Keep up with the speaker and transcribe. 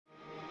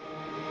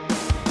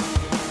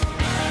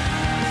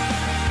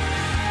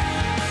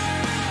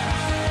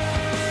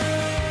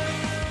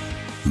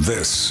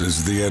This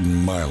is the Ed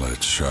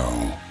Milet Show.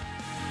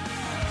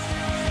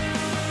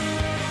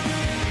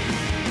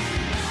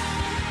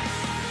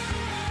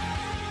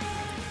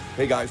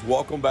 Hey guys,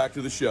 welcome back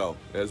to the show.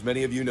 As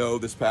many of you know,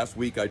 this past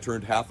week I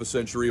turned half a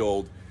century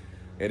old.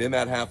 And in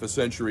that half a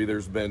century,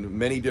 there's been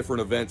many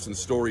different events and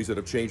stories that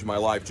have changed my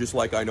life, just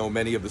like I know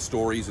many of the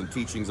stories and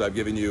teachings I've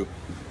given you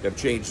have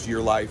changed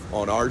your life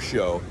on our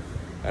show.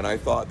 And I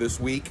thought this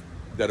week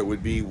that it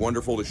would be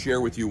wonderful to share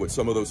with you what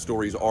some of those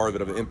stories are that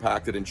have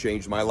impacted and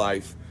changed my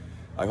life.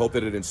 I hope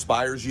that it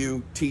inspires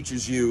you,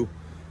 teaches you,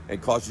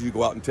 and causes you to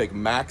go out and take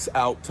max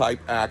out type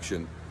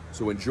action.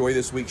 So enjoy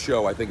this week's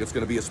show. I think it's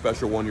going to be a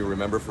special one you'll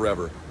remember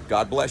forever.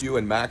 God bless you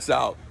and max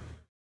out.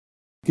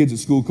 Kids at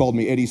school called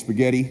me Eddie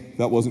Spaghetti.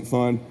 That wasn't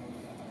fun.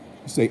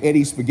 Say,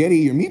 Eddie Spaghetti,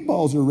 your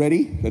meatballs are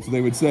ready. That's what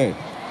they would say.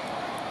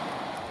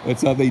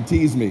 That's how they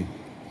tease me.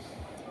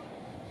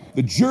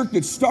 The jerk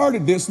that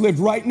started this lived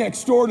right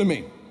next door to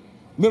me.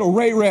 Little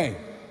Ray Ray.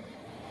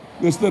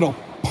 This little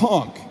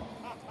punk.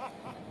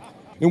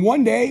 And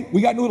one day,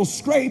 we got in a little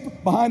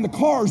scrape behind the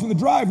cars in the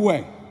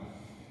driveway.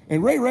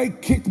 And Ray Ray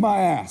kicked my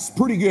ass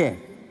pretty good.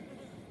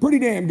 Pretty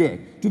damn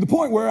good. To the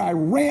point where I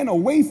ran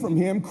away from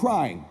him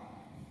crying.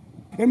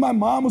 And my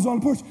mom was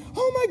on the porch.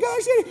 Oh my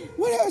gosh,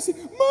 what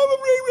happened? Mama,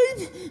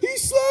 Ray, he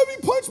slammed me,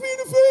 punched me in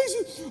the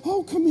face.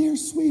 Oh, come here,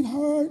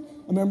 sweetheart.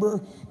 I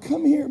remember,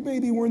 come here,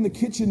 baby. We're in the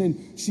kitchen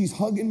and she's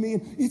hugging me.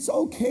 And it's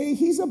okay,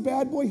 he's a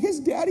bad boy. His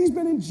daddy's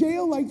been in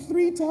jail like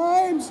 3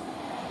 times.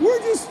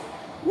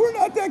 We're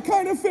not that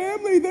kind of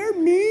family. They're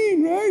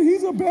mean, right?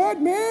 He's a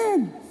bad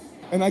man.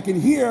 And I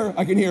can hear.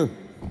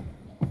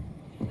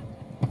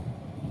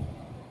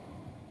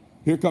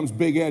 Here comes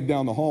Big Ed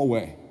down the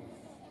hallway.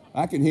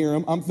 I can hear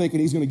him. I'm thinking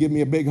he's going to give me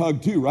a big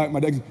hug too, right?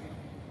 My dad goes,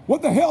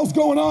 what the hell's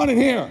going on in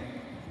here?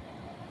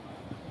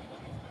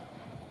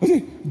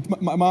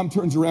 My mom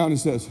turns around and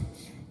says,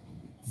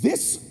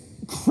 this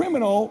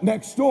criminal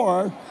next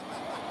door,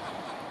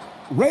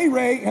 Ray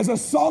Ray, has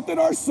assaulted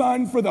our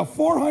son for the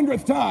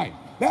 400th time.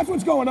 That's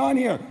what's going on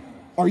here.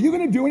 Are you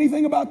going to do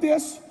anything about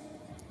this?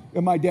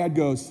 And my dad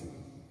goes,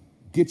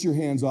 get your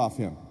hands off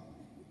him.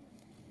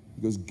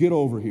 He goes, get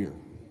over here.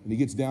 And he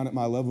gets down at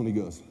my level and he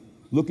goes,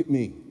 look at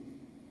me.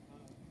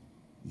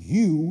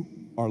 You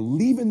are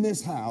leaving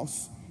this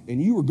house and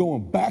you are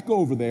going back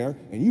over there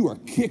and you are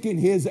kicking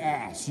his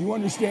ass. You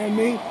understand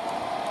me?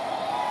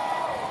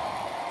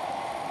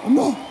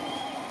 No,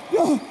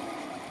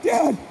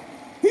 Dad,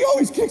 he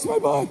always kicks my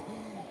butt.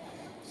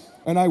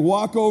 And I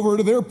walk over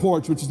to their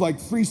porch, which is like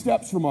 3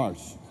 steps from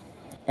ours.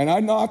 And I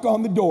knock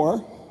on the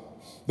door,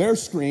 their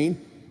screen,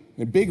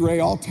 and Big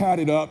Ray all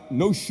tatted up,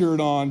 no shirt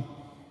on.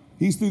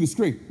 He's through the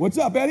screen. What's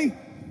up, Eddie?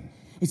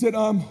 I said,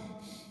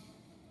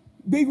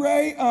 Big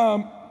Ray,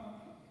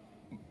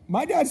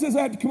 my dad says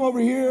I have to come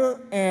over here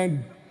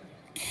and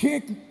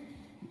kick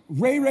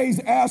Ray Ray's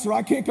ass or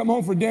I can't come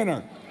home for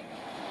dinner.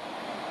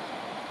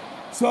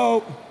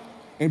 So,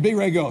 and Big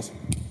Ray goes,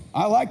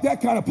 I like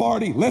that kind of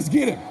party. Let's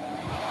get him.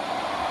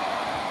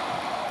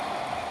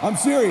 I'm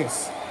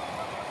serious.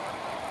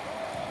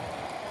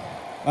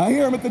 I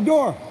hear him at the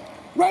door.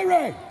 Ray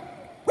Ray,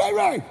 Ray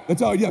Ray.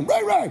 That's all he yells.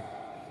 Ray Ray,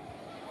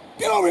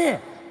 get over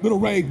here. Little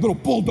Ray, little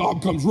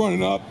bulldog comes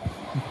running up.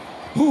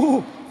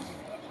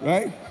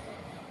 Right?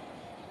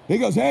 He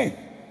goes, hey,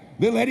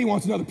 little Eddie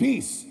wants another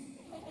piece.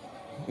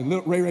 And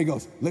little Ray Ray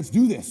goes, let's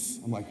do this.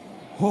 I'm like,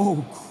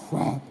 oh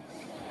crap.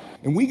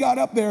 And we got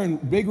up there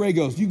and Big Ray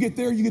goes, you get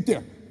there,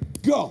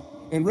 go.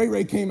 And Ray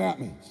Ray came at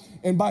me.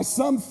 And by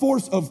some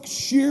force of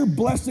sheer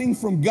blessing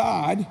from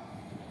God,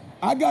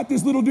 I got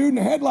this little dude in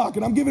a headlock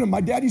and I'm giving him,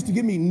 my dad used to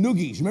give me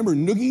noogies. Remember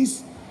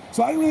noogies?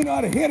 So I didn't really know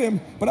how to hit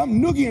him, but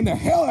I'm noogieing the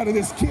hell out of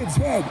this kid's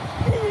head.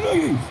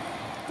 Noogies,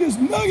 just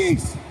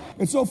noogies.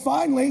 And so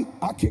finally,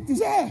 I kicked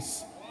his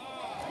ass,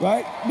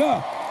 right?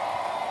 No.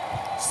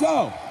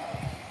 So,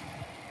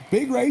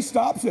 Big Ray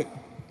stops it.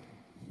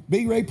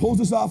 Big Ray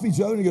pulls us off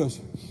each other and he goes,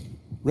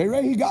 Ray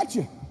Ray, he got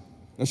you.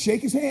 Now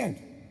shake his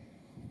hand.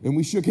 And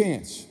we shook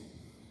hands.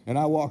 And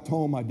I walked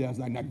home, my dad's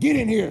like, now get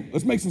in here.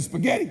 Let's make some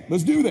spaghetti.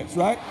 Let's do this,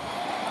 right?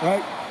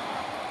 Right?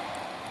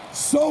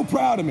 So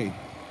proud of me.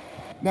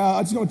 Now,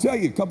 I'm just going to tell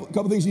you a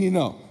couple things you need to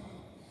know.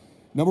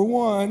 Number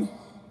one,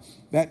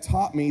 that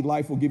taught me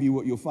life will give you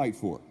what you'll fight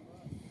for.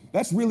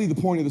 That's really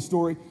the point of the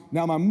story.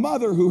 Now, my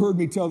mother, who heard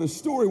me tell this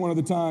story one of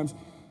the times,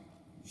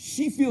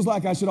 she feels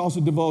like I should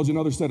also divulge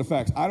another set of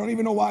facts. I don't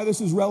even know why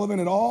this is relevant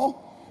at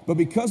all, but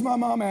because my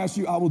mom asked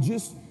you, I'll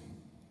just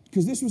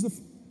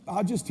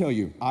tell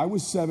you, I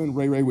was 7,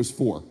 Ray Ray was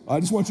 4. I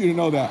just want you to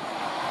know that.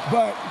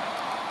 But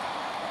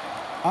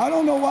I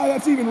don't know why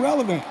that's even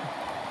relevant.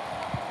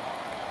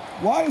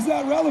 Why is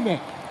that relevant?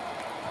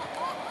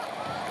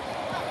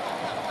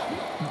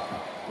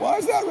 Why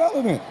is that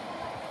relevant?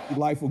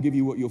 Life will give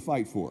you what you'll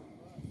fight for.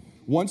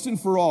 Once and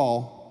for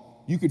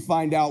all, you could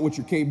find out what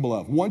you're capable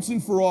of. Once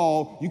and for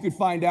all, you could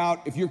find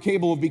out if you're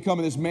capable of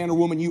becoming this man or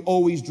woman you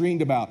always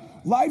dreamed about.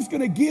 Life's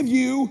gonna give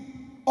you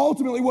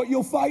ultimately what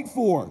you'll fight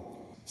for.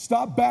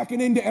 Stop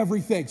backing into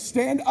everything.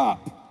 Stand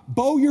up.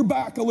 Bow your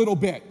back a little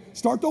bit.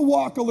 Start to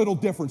walk a little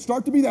different.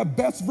 Start to be that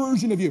best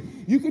version of you.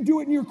 You can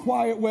do it in your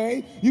quiet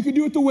way. You can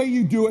do it the way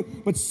you do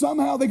it, but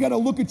somehow they got to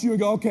look at you and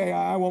go, okay,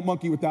 I won't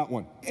monkey with that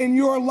one. In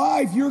your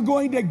life, you're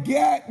going to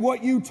get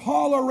what you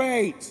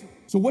tolerate.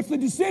 So what's the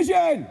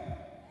decision?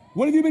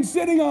 What have you been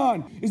sitting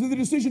on? Is it the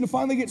decision to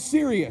finally get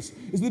serious?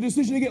 Is it the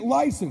decision to get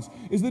licensed?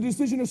 Is it the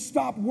decision to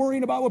stop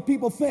worrying about what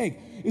people think?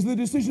 Is it the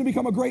decision to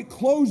become a great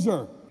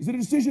closer? Is it a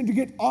decision to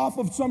get off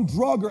of some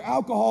drug or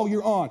alcohol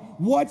you're on?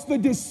 What's the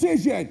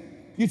decision?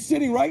 It's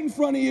sitting right in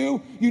front of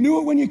you. You knew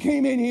it when you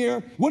came in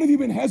here. What have you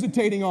been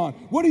hesitating on?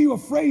 What are you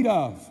afraid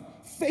of?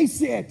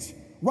 Face it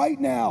right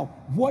now.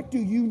 What do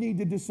you need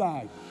to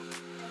decide?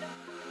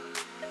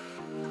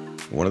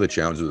 One of the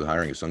challenges with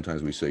hiring is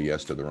sometimes we say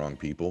yes to the wrong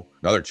people.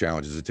 Another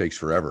challenge is it takes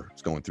forever.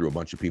 It's going through a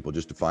bunch of people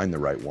just to find the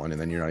right one,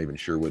 and then you're not even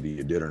sure whether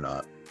you did or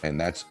not.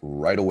 And that's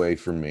right away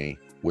for me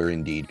where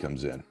Indeed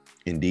comes in.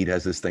 Indeed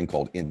has this thing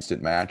called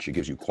Instant Match. It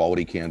gives you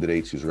quality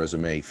candidates whose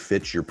resume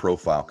fits your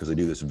profile because they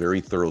do this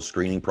very thorough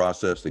screening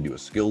process. They do a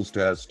skills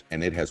test,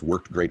 and it has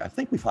worked great. I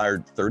think we've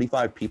hired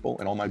 35 people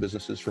in all my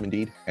businesses from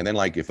Indeed. And then,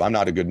 like, if I'm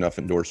not a good enough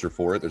endorser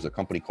for it, there's a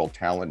company called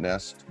Talent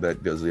Nest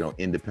that does,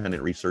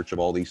 independent research of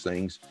all these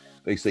things.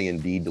 They say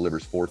Indeed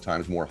delivers 4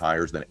 times more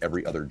hires than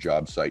every other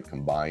job site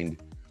combined.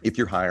 If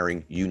you're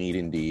hiring, you need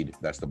Indeed.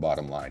 That's the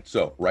bottom line.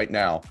 So right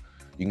now,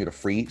 you can get a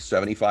free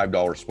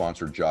 $75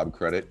 sponsored job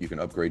credit. You can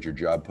upgrade your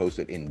job post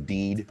at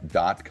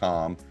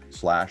Indeed.com/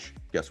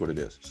 guess what it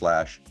is,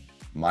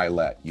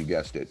 /Mylett. You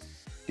guessed it.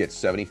 Get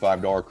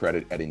 $75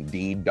 credit at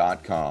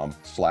Indeed.com/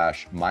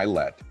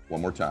 Mylett.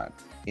 One more time.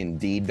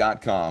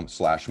 Indeed.com/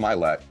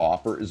 Mylett.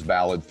 Offer is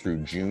valid through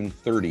June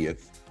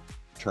 30th.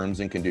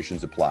 Terms and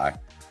conditions apply.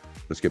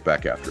 Let's get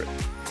back after it.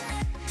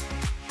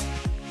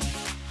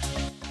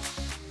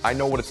 I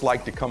know what it's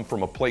like to come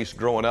from a place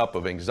growing up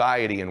of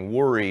anxiety and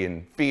worry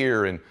and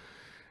fear, and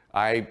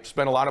I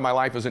spent a lot of my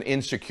life as an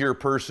insecure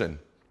person,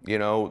 not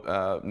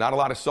a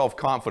lot of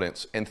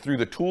self-confidence. And through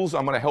the tools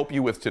I'm going to help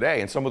you with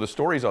today and some of the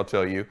stories I'll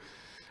tell you,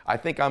 I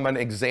think I'm an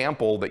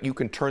example that you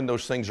can turn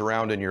those things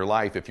around in your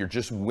life if you're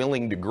just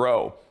willing to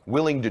grow,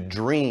 willing to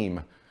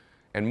dream,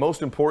 and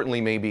most importantly,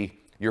 maybe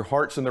your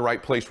heart's in the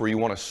right place where you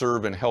want to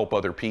serve and help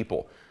other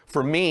people.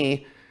 For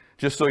me,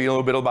 just so you know a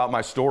little bit about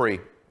my story,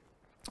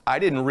 I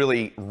didn't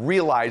really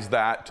realize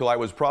that till I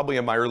was probably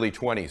in my early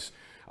 20s.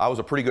 I was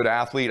a pretty good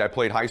athlete. I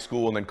played high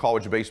school and then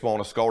college baseball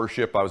on a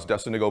scholarship. I was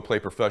destined to go play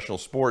professional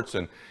sports,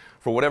 and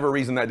for whatever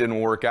reason that didn't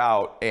work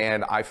out.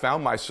 And I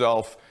found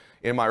myself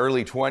in my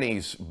early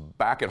 20s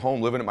back at home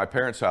living at my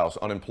parents' house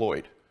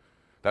unemployed.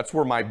 That's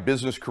where my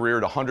business career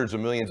to hundreds of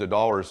millions of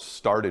dollars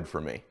started for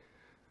me,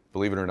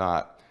 believe it or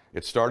not.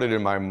 It started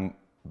in my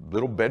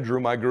little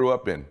bedroom I grew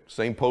up in.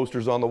 Same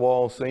posters on the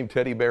wall, same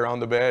teddy bear on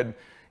the bed,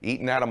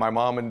 eating out of my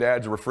mom and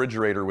dad's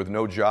refrigerator with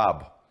no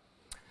job.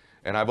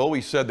 And I've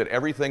always said that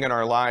everything in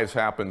our lives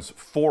happens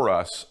for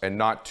us and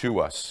not to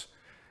us,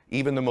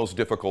 even the most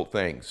difficult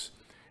things.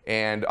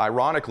 And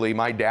ironically,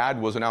 my dad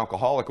was an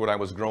alcoholic when I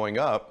was growing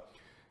up.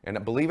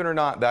 And believe it or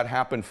not, that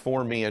happened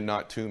for me and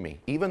not to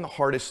me. Even the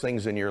hardest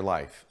things in your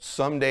life,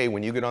 someday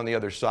when you get on the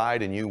other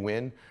side and you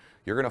win,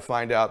 you're going to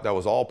find out that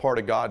was all part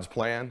of God's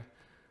plan.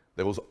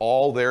 That was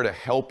all there to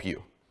help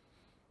you,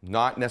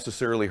 not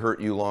necessarily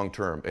hurt you long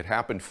term. It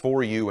happened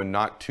for you and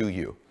not to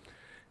you.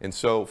 And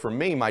so for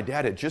me, my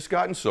dad had just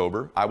gotten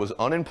sober. I was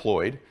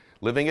unemployed,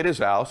 living at his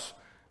house.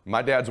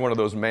 My dad's one of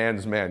those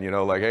man's men,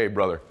 like, hey,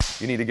 brother,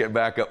 you need to get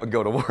back up and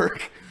go to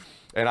work.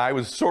 And I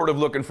was sort of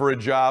looking for a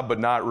job, but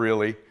not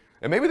really.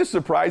 And maybe this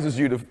surprises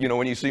you to,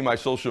 when you see my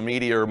social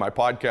media or my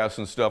podcasts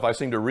and stuff, I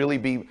seem to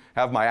really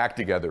have my act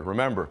together.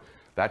 Remember,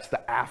 that's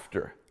the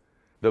after.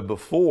 The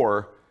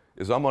before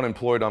is I'm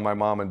unemployed on my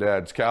mom and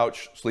dad's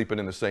couch, sleeping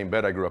in the same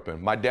bed I grew up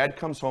in. My dad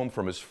comes home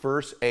from his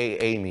first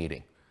AA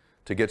meeting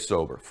to get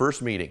sober.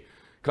 First meeting.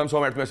 Comes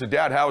home after me. I said,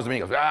 Dad, how was the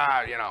meeting? He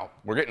goes,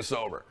 we're getting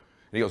sober.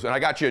 And he goes, and I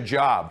got you a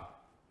job.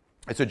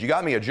 I said, you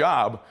got me a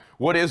job?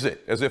 What is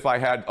it? As if I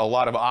had a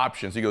lot of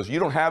options. He goes, you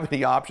don't have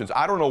any options.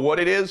 I don't know what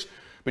it is,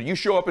 but you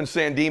show up in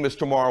San Dimas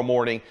tomorrow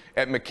morning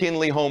at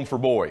McKinley Home for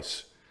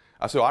Boys.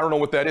 I said, I don't know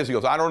what that is. He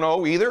goes, I don't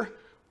know either,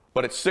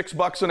 but it's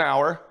 $6 an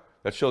hour.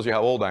 That shows you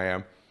how old I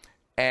am.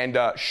 And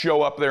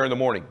show up there in the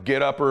morning.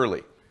 Get up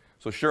early.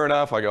 So sure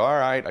enough, I go, all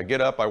right. I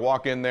get up, I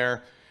walk in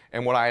there.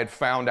 And what I had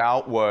found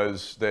out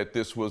was that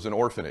this was an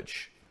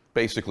orphanage,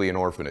 basically an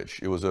orphanage.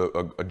 It was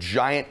a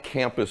giant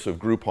campus of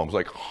group homes,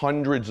 like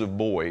hundreds of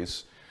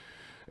boys.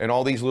 And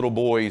all these little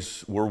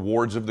boys were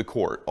wards of the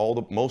court.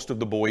 Most of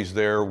the boys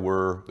there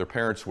their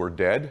parents were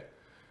dead,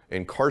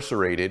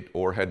 incarcerated,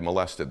 or had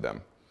molested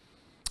them.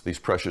 These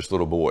precious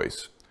little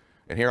boys.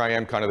 And here I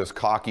am, kind of this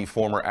cocky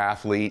former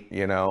athlete,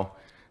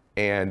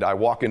 and I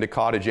walk into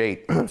Cottage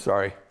 8.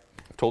 Sorry,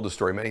 I've told this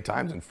story many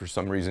times, and for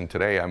some reason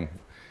today I'm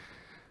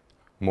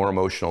more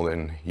emotional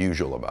than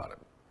usual about it.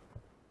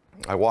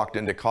 I walked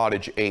into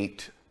Cottage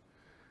 8,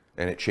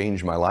 and it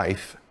changed my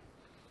life.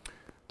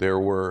 There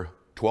were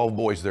 12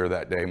 boys there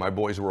that day. My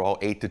boys were all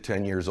 8 to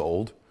 10 years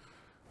old.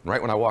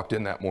 Right when I walked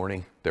in that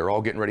morning, they were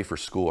all getting ready for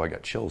school. I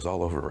got chills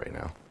all over right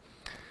now.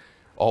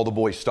 all the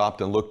boys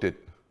stopped and looked at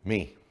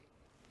me.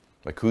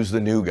 Like, who's the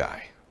new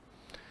guy?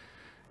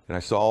 And I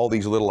saw all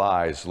these little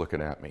eyes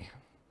looking at me.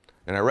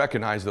 And I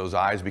recognized those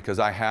eyes because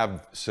I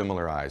have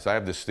similar eyes. I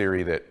have this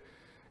theory that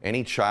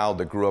any child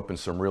that grew up in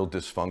some real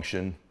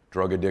dysfunction,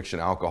 drug addiction,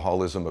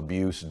 alcoholism,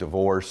 abuse,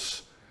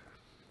 divorce,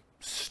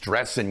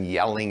 stress and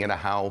yelling in a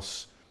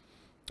house,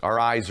 our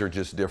eyes are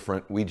just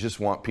different. We just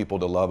want people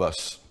to love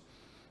us.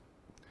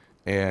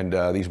 And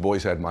these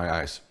boys had my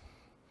eyes.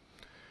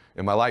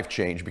 And my life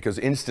changed because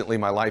instantly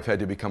my life had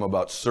to become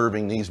about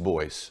serving these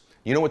boys.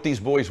 You know what these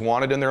boys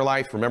wanted in their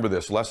life? Remember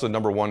this, lesson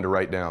number 1 to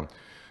write down.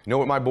 You know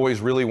what my boys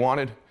really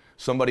wanted?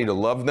 Somebody to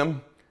love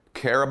them,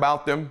 care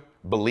about them,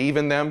 believe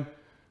in them,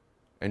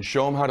 and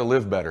show them how to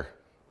live better.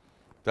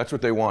 That's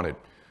what they wanted.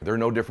 They're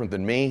no different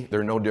than me.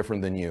 They're no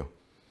different than you.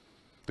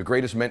 The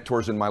greatest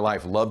mentors in my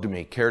life loved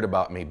me, cared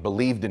about me,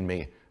 believed in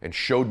me, and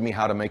showed me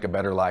how to make a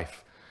better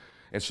life.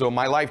 And so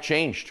my life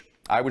changed.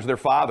 I was their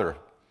father,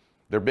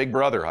 their big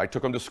brother. I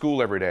took them to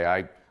school every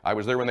day. I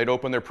was there when they'd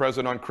open their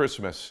present on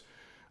Christmas.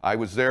 I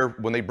was there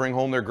when they bring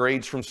home their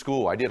grades from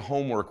school. I did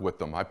homework with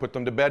them. I put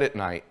them to bed at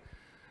night.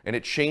 And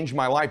it changed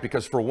my life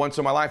because for once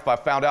in my life, I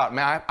found out,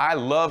 man, I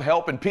love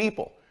helping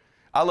people.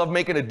 I love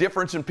making a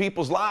difference in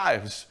people's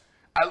lives.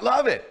 I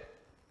love it.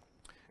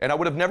 And I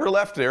would have never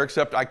left there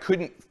except I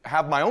couldn't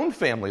have my own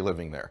family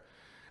living there.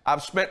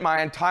 I've spent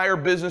my entire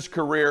business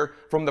career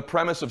from the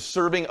premise of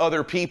serving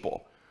other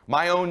people.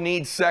 My own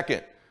needs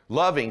second.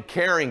 Loving,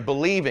 caring,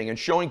 believing, and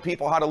showing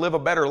people how to live a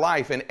better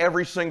life in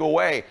every single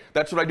way.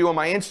 That's what I do on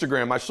my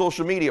Instagram, my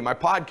social media, my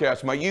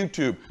podcast, my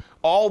YouTube,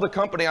 all the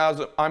company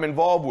I'm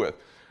involved with.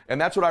 And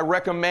that's what I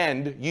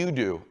recommend you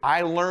do.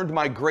 I learned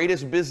my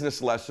greatest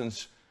business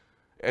lessons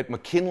at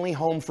McKinley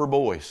Home for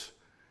Boys.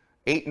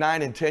 8,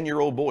 9, and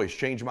 10-year-old boys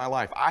changed my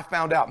life. I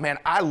found out, man,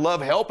 I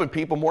love helping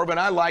people more than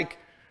I like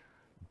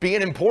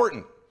being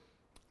important.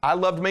 I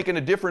loved making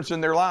a difference in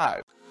their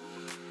lives.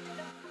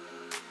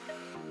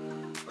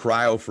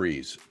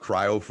 CryoFreeze,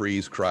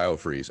 CryoFreeze,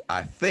 CryoFreeze.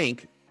 I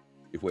think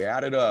if we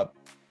added up,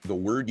 the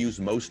word used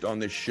most on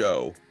this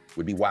show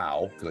would be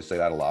wow, because I say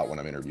that a lot when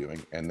I'm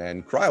interviewing, and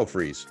then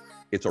CryoFreeze.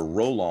 It's a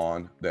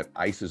roll-on that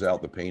ices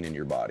out the pain in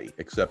your body,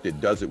 except it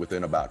does it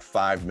within about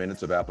 5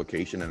 minutes of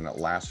application and it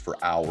lasts for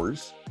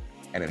hours,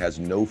 and it has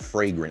no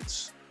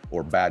fragrance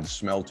or bad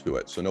smell to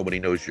it, so nobody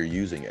knows you're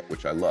using it,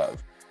 which I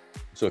love.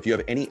 So if you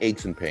have any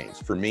aches and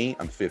pains, for me,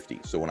 I'm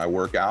 50. So when I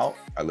work out,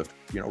 I lift,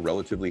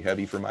 relatively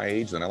heavy for my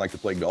age, and I like to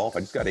play golf. I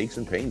just got aches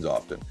and pains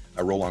often.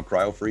 I roll on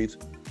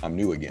CryoFreeze, I'm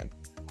new again.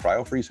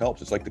 CryoFreeze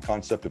helps. It's like the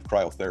concept of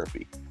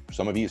cryotherapy.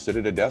 Some of you sit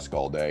at a desk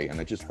all day and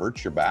it just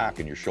hurts your back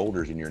and your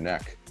shoulders and your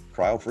neck.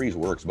 CryoFreeze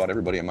works. About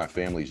everybody in my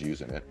family's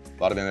using it.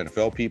 A lot of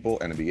NFL people,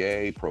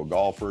 NBA, pro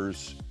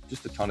golfers,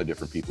 just a ton of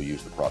different people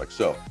use the product.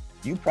 So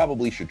you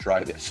probably should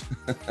try this.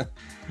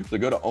 So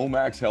go to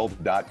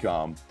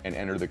omaxhealth.com and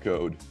enter the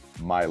code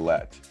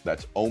MYLET.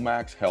 That's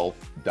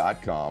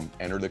omaxhealth.com.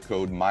 Enter the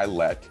code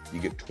MYLET. You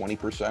get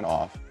 20%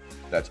 off.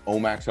 That's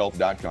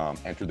omaxhealth.com.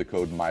 Enter the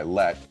code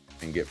MYLET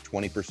and get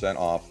 20%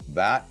 off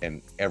that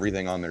and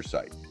everything on their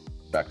site.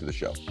 Back to the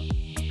show.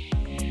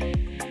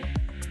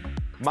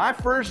 My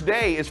first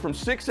day is from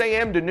 6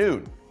 a.m. to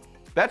noon.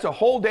 That's a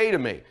whole day to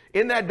me.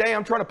 In that day,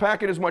 I'm trying to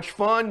pack in as much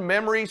fun,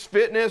 memories,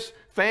 fitness,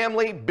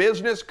 family,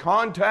 business,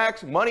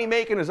 contacts, money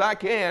making as I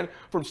can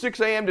from 6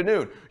 a.m. to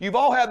noon. You've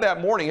all had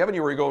that morning, haven't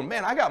you, where you're going,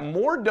 man, I got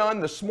more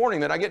done this morning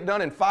than I get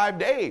done in 5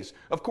 days.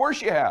 Of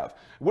course you have.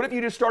 What if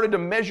you just started to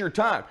measure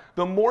time?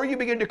 The more you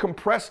begin to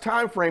compress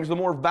time frames, the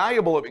more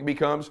valuable it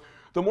becomes,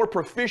 the more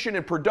proficient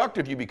and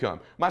productive you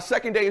become. My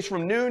second day is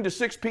from noon to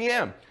 6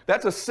 p.m.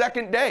 That's a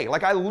second day.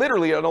 Like I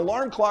literally, an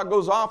alarm clock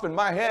goes off in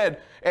my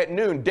head at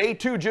noon. Day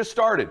 2 just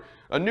started.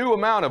 A new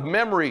amount of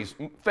memories,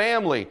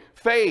 family,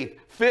 faith,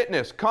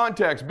 fitness,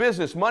 contacts,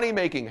 business, money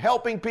making,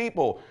 helping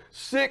people.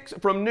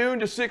 From noon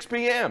to 6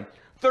 p.m.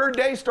 Third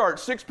day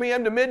starts 6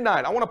 p.m. to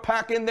midnight. I want to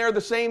pack in there the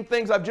same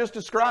things I've just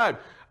described.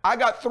 I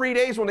got 3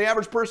 days when the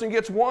average person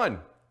gets 1.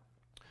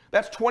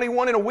 That's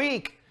 21 in a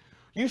week.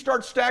 You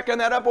start stacking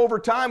that up over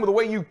time with the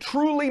way you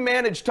truly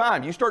manage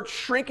time. You start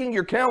shrinking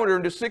your calendar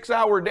into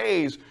 6-hour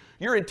days,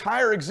 your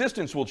entire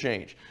existence will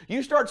change.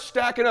 You start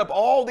stacking up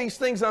all these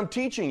things I'm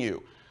teaching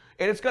you,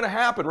 and it's going to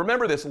happen.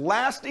 Remember this,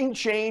 lasting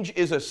change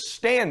is a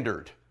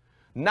standard,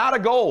 not a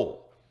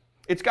goal.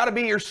 It's got to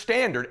be your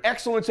standard.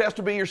 Excellence has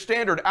to be your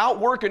standard.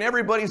 Outworking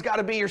everybody's got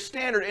to be your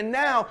standard. And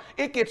now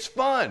it gets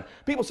fun.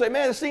 People say,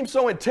 man, this seems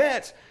so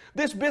intense.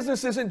 This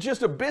business isn't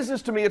just a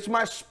business to me, it's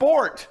my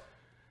sport.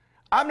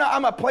 I'm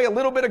going to play a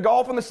little bit of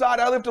golf on the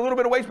side. I lift a little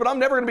bit of weights, but I'm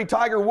never going to be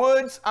Tiger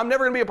Woods. I'm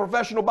never going to be a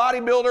professional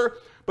bodybuilder,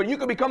 but you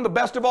can become the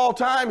best of all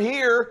time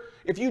here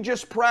if you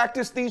just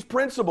practice these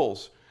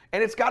principles.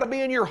 And it's got to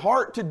be in your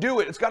heart to do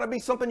it. It's got to be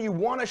something you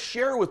want to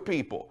share with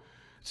people.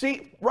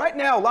 See, right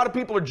now, a lot of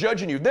people are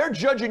judging you. They're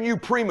judging you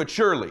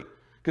prematurely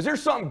because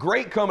there's something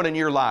great coming in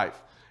your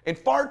life. And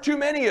far too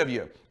many of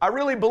you, I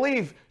really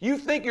believe you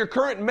think your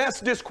current mess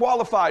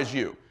disqualifies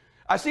you.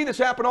 I see this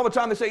happen all the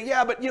time. They say,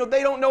 yeah, but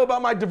they don't know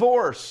about my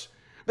divorce.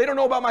 They don't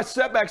know about my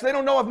setbacks. They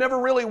don't know I've never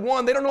really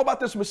won. They don't know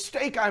about this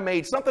mistake I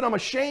made, something I'm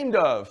ashamed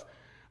of.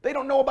 They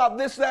don't know about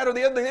this, that, or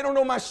the other thing. They don't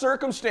know my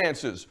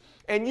circumstances.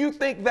 And you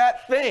think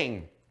that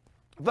thing,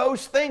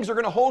 those things are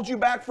going to hold you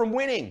back from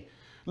winning.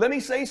 Let me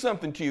say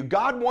something to you.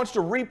 God wants to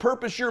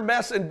repurpose your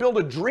mess and build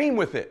a dream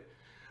with it.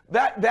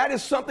 That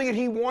is something that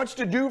he wants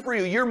to do for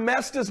you. Your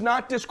mess does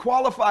not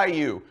disqualify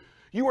you.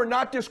 You are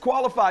not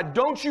disqualified.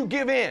 Don't you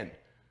give in.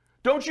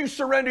 Don't you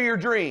surrender your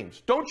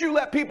dreams. Don't you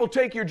let people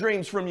take your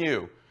dreams from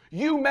you.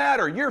 You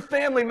matter. Your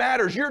family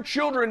matters. Your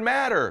children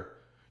matter.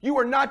 You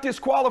are not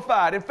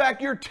disqualified. In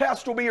fact, your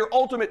test will be your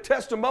ultimate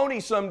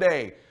testimony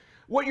someday.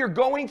 What you're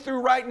going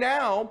through right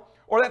now,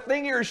 or that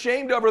thing you're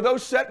ashamed of, or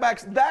those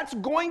setbacks, that's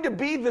going to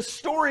be the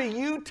story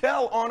you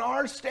tell on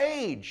our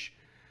stage.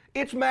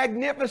 It's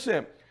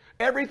magnificent.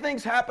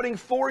 Everything's happening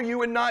for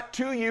you and not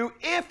to you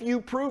if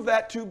you prove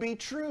that to be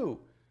true.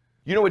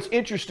 You know, it's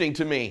interesting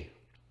to me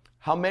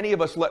how many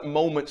of us let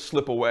moments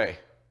slip away.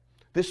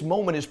 This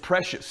moment is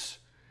precious.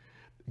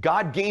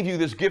 God gave you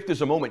this gift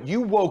as a moment. You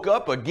woke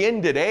up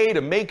again today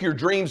to make your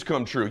dreams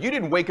come true. You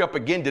didn't wake up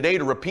again today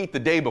to repeat the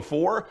day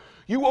before.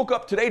 You woke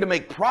up today to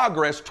make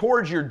progress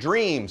towards your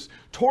dreams,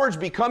 towards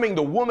becoming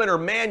the woman or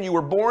man you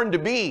were born to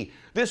be.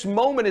 This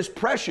moment is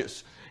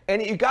precious,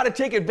 and you got to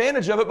take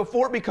advantage of it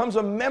before it becomes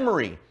a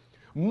memory.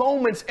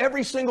 Moments,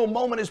 every single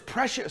moment is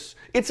precious.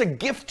 It's a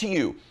gift to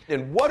you.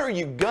 And what are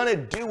you going to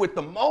do with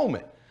the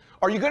moment?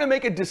 Are you going to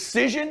make a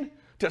decision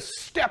to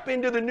step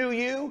into the new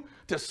you,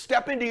 to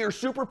step into your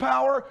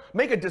superpower,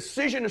 make a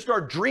decision to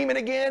start dreaming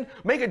again,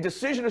 make a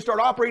decision to start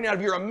operating out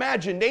of your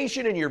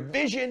imagination and your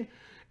vision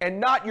and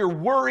not your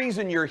worries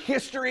and your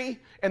history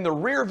and the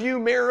rear view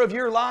mirror of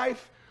your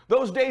life?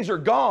 Those days are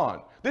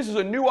gone. This is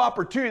a new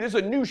opportunity. This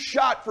is a new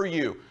shot for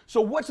you.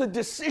 So what's a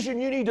decision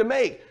you need to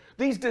make?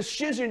 These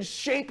decisions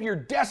shape your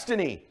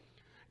destiny.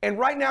 And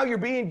right now you're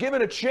being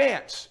given a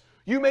chance.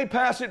 You may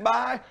pass it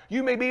by.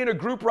 You may be in a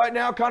group right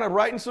now kind of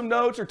writing some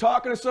notes or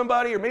talking to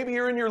somebody, or maybe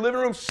you're in your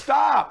living room.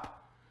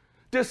 Stop.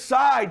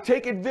 Decide.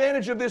 Take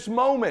advantage of this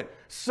moment.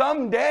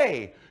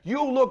 Someday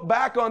you'll look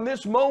back on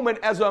this moment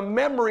as a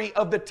memory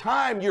of the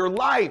time your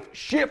life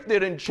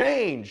shifted and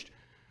changed.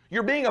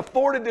 You're being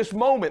afforded this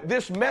moment,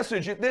 this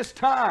message at this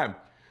time.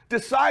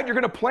 Decide you're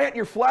going to plant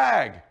your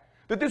flag,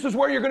 that this is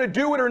where you're going to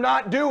do it or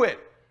not do it,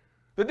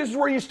 that this is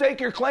where you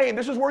stake your claim.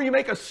 This is where you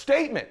make a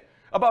statement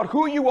about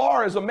who you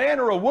are as a man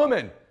or a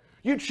woman.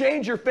 You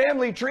change your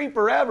family tree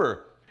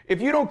forever.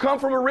 If you don't come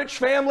from a rich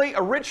family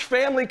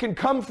can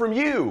come from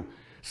you.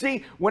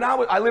 See, when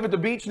I live at the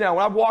beach now.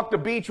 When I walked the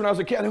beach when I was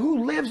a kid,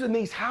 who lives in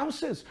these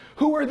houses?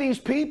 Who are these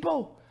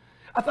people?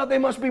 I thought they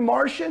must be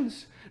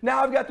Martians.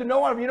 Now I've got to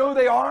know them. You know who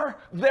they are?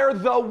 They're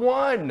the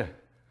one.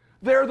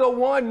 They're the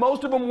one.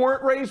 Most of them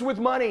weren't raised with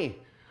money.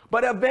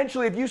 But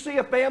eventually, if you see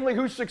a family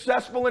who's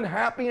successful and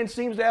happy and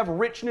seems to have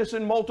richness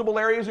in multiple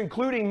areas,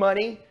 including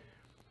money,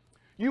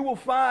 you will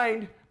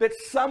find that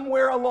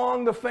somewhere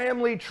along the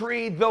family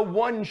tree, the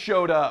one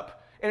showed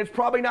up. And it's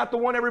probably not the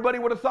one everybody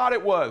would have thought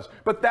it was.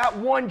 But that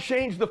one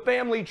changed the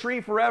family tree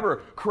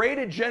forever,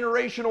 created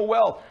generational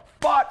wealth,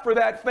 fought for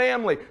that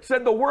family,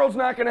 said the world's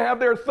not going to have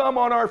their thumb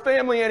on our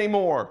family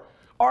anymore.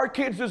 Our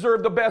kids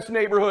deserve the best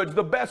neighborhoods,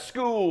 the best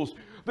schools,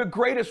 the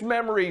greatest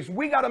memories.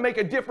 We got to make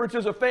a difference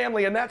as a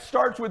family, and that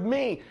starts with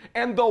me.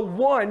 And the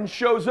one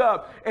shows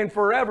up, and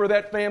forever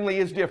that family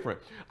is different.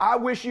 I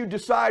wish you'd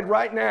decide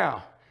right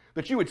now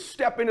that you would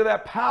step into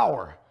that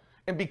power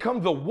and become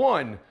the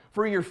one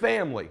for your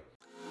family.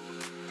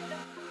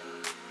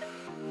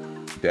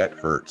 Debt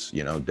hurts,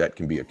 debt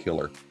can be a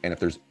killer. And if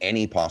there's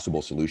any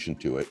possible solution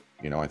to it,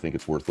 I think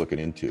it's worth looking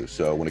into.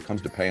 So when it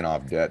comes to paying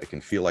off debt, it can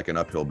feel like an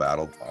uphill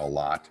battle a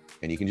lot.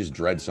 And you can just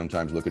dread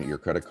sometimes looking at your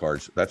credit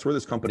cards. That's where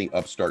this company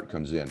Upstart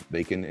comes in.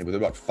 They can, with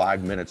about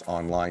 5 minutes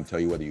online, tell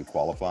you whether you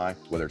qualify,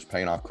 whether it's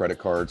paying off credit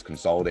cards,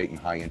 consolidating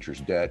high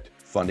interest debt,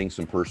 funding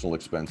some personal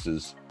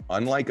expenses.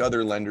 Unlike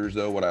other lenders,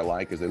 though, what I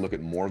like is they look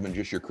at more than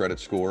just your credit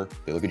score.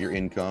 They look at your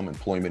income,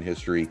 employment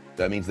history.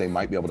 That means they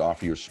might be able to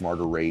offer you a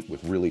smarter rate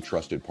with really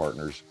trusted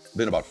partners.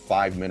 Then about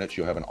 5 minutes,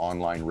 you'll have an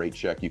online rate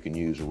check you can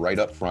use right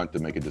up front to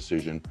make a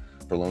decision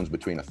for loans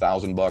between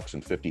 $1,000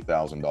 and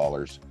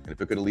 $50,000. And if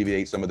it could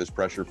alleviate some of this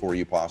pressure for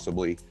you,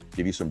 possibly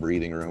give you some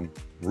breathing room,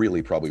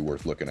 really probably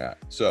worth looking at.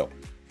 So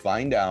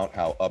find out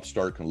how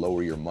Upstart can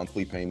lower your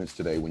monthly payments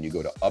today when you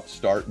go to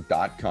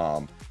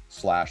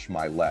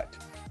upstart.com/Mylett.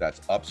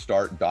 That's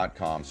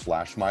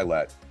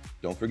upstart.com/Mylett.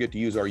 Don't forget to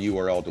use our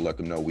URL to let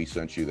them know we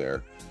sent you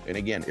there. And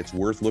again, it's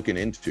worth looking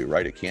into,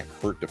 right? It can't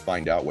hurt to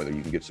find out whether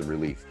you can get some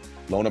relief.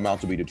 Loan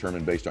amounts will be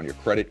determined based on your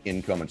credit,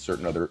 income, and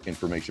certain other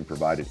information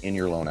provided in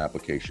your loan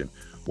application.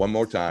 One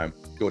more time,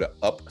 go to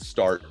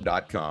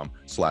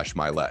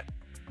upstart.com/Mylett.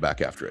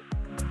 Back after it.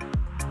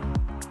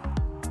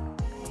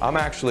 I'm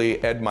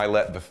actually Ed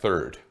Mylett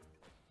III.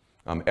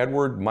 I'm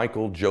Edward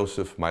Michael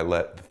Joseph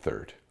Mylett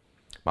III.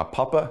 My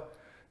papa,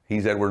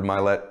 he's Edward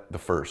Mylett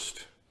I.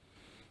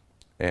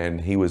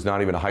 And he was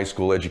not even a high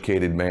school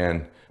educated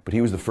man, but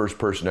he was the first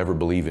person to ever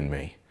believe in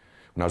me.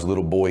 When I was a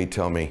little boy, he'd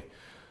tell me,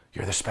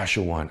 "You're the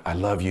special one. I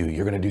love you.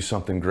 You're going to do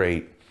something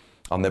great."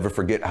 I'll never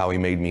forget how he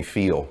made me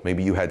feel.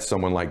 Maybe you had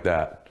someone like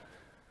that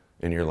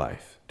in your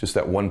life. Just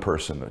that one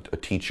person, a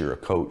teacher, a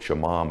coach, a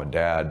mom, a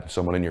dad,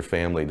 someone in your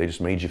family, they just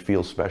made you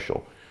feel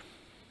special.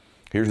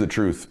 Here's the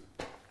truth.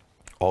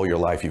 All your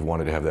life you've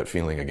wanted to have that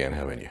feeling again,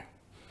 haven't you?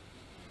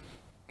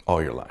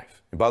 All your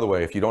life. And by the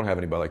way, if you don't have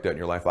anybody like that in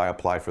your life, I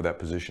apply for that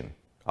position.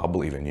 I'll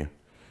believe in you.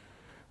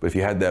 But if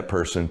you had that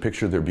person,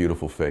 picture their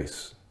beautiful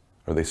face.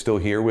 Are they still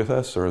here with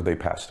us or have they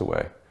passed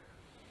away?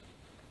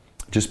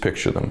 Just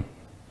picture them.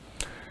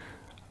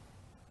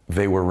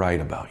 They were right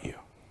about you.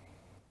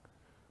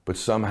 But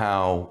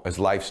somehow, as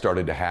life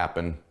started to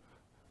happen,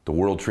 the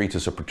world treats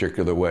us a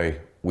particular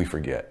way, we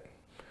forget.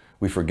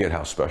 We forget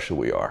how special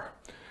we are.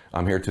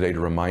 I'm here today to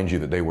remind you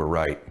that they were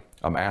right.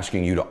 I'm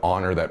asking you to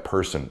honor that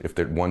person, if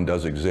that one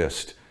does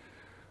exist,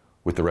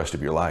 with the rest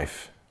of your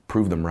life.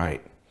 Prove them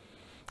right.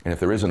 And if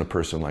there isn't a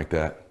person like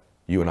that,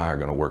 you and I are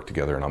going to work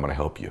together and I'm going to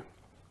help you.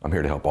 I'm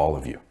here to help all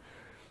of you.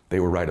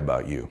 They were right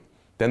about you.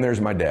 Then there's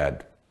my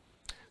dad.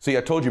 See,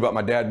 I told you about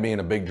my dad being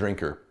a big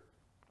drinker.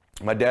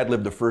 My dad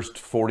lived the first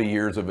 40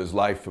 years of his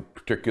life a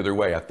particular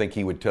way. I think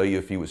he would tell you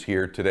if he was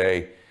here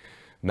today,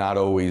 not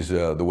always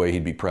the way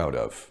he'd be proud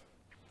of.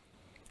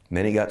 And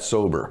then he got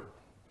sober,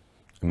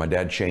 and my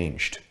dad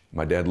changed.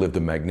 My dad lived a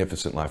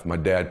magnificent life. My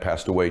dad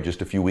passed away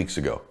just a few weeks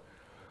ago.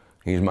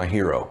 He's my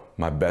hero,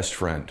 my best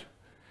friend.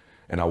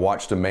 And I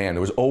watched a man,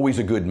 there was always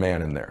a good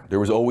man in there. There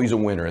was always a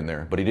winner in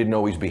there, but he didn't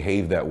always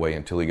behave that way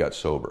until he got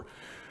sober.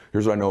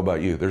 Here's what I know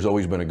about you. There's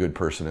always been a good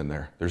person in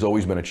there. There's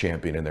always been a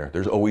champion in there.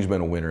 There's always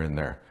been a winner in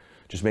there.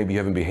 Just maybe you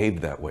haven't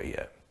behaved that way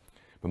yet.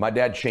 But my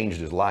dad changed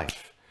his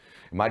life.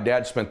 And my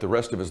dad spent the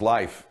rest of his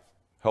life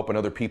helping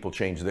other people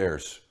change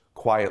theirs,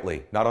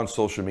 quietly, not on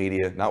social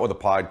media, not with a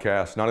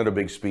podcast, not in a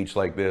big speech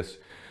like this,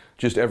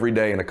 just every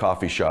day in a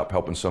coffee shop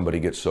helping somebody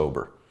get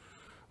sober.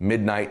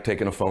 Midnight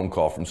taking a phone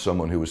call from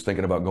someone who was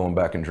thinking about going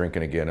back and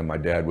drinking again, and my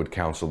dad would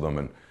counsel them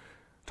and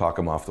talk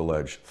them off the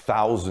ledge.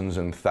 Thousands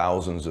and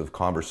thousands of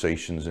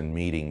conversations and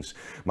meetings.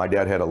 My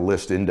dad had a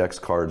list, index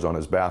cards on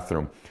his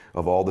bathroom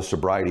of all the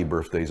sobriety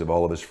birthdays of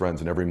all of his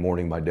friends. And every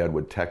morning my dad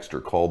would text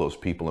or call those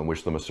people and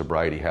wish them a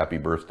sobriety happy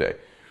birthday.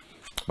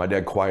 My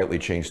dad quietly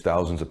changed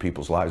thousands of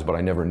people's lives, but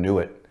I never knew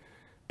it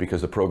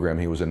because the program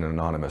he was in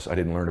anonymous. I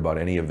didn't learn about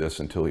any of this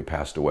until he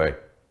passed away.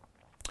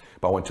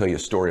 But I want to tell you a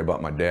story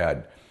about my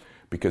dad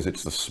because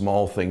it's the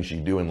small things you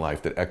do in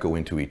life that echo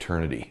into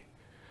eternity.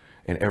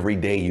 And every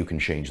day you can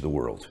change the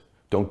world.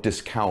 Don't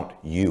discount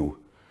you.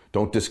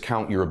 Don't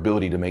discount your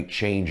ability to make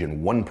change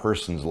in one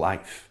person's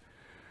life.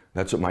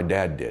 That's what my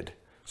dad did.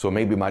 So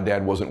maybe my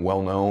dad wasn't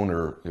well known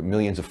or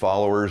millions of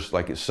followers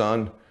like his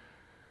son,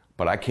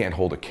 but I can't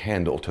hold a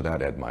candle to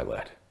that Ed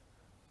Mylett.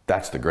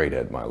 That's the great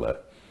Ed Mylett.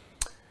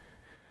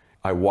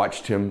 I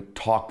watched him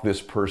talk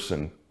this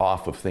person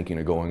off of thinking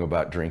of going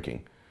about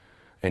drinking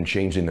and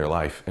changing their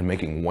life and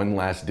making one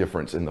last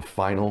difference in the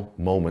final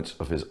moments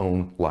of his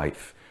own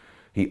life.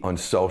 He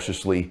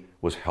unselfishly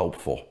was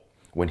helpful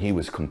when he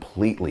was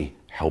completely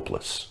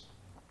helpless.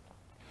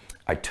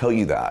 I tell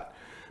you that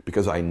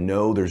because I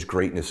know there's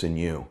greatness in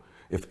you.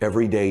 If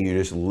every day you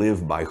just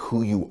live by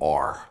who you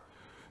are,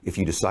 if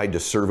you decide to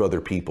serve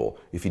other people,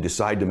 if you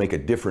decide to make a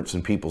difference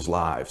in people's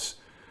lives,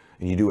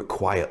 and you do it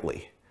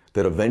quietly,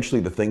 that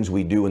eventually the things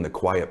we do in the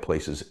quiet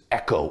places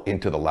echo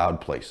into the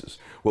loud places.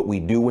 What we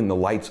do when the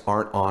lights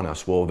aren't on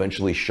us will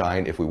eventually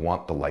shine if we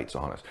want the lights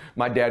on us.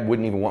 My dad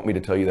wouldn't even want me to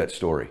tell you that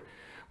story.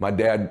 My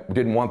dad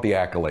didn't want the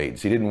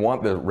accolades. He didn't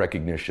want the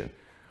recognition,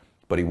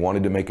 but he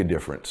wanted to make a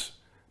difference.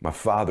 My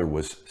father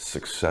was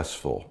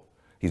successful.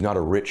 He's not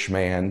a rich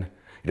man.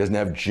 He doesn't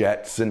have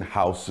jets and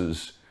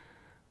houses,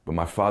 but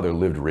my father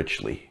lived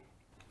richly.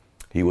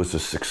 He was a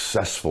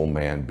successful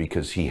man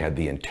because he had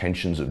the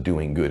intentions of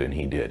doing good, and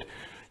he did.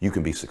 You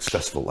can be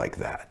successful like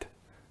that,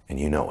 and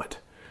you know it.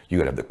 You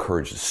gotta have the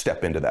courage to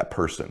step into that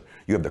person.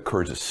 You have the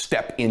courage to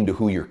step into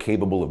who you're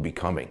capable of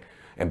becoming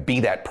and be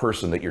that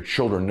person that your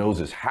children knows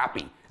is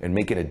happy and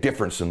making a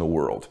difference in the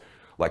world,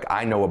 like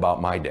I know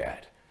about my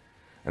dad.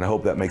 And I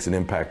hope that makes an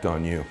impact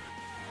on you.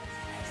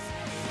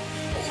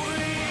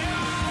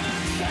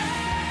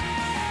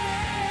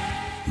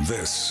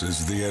 This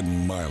is the Ed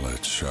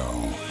Mylett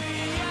Show.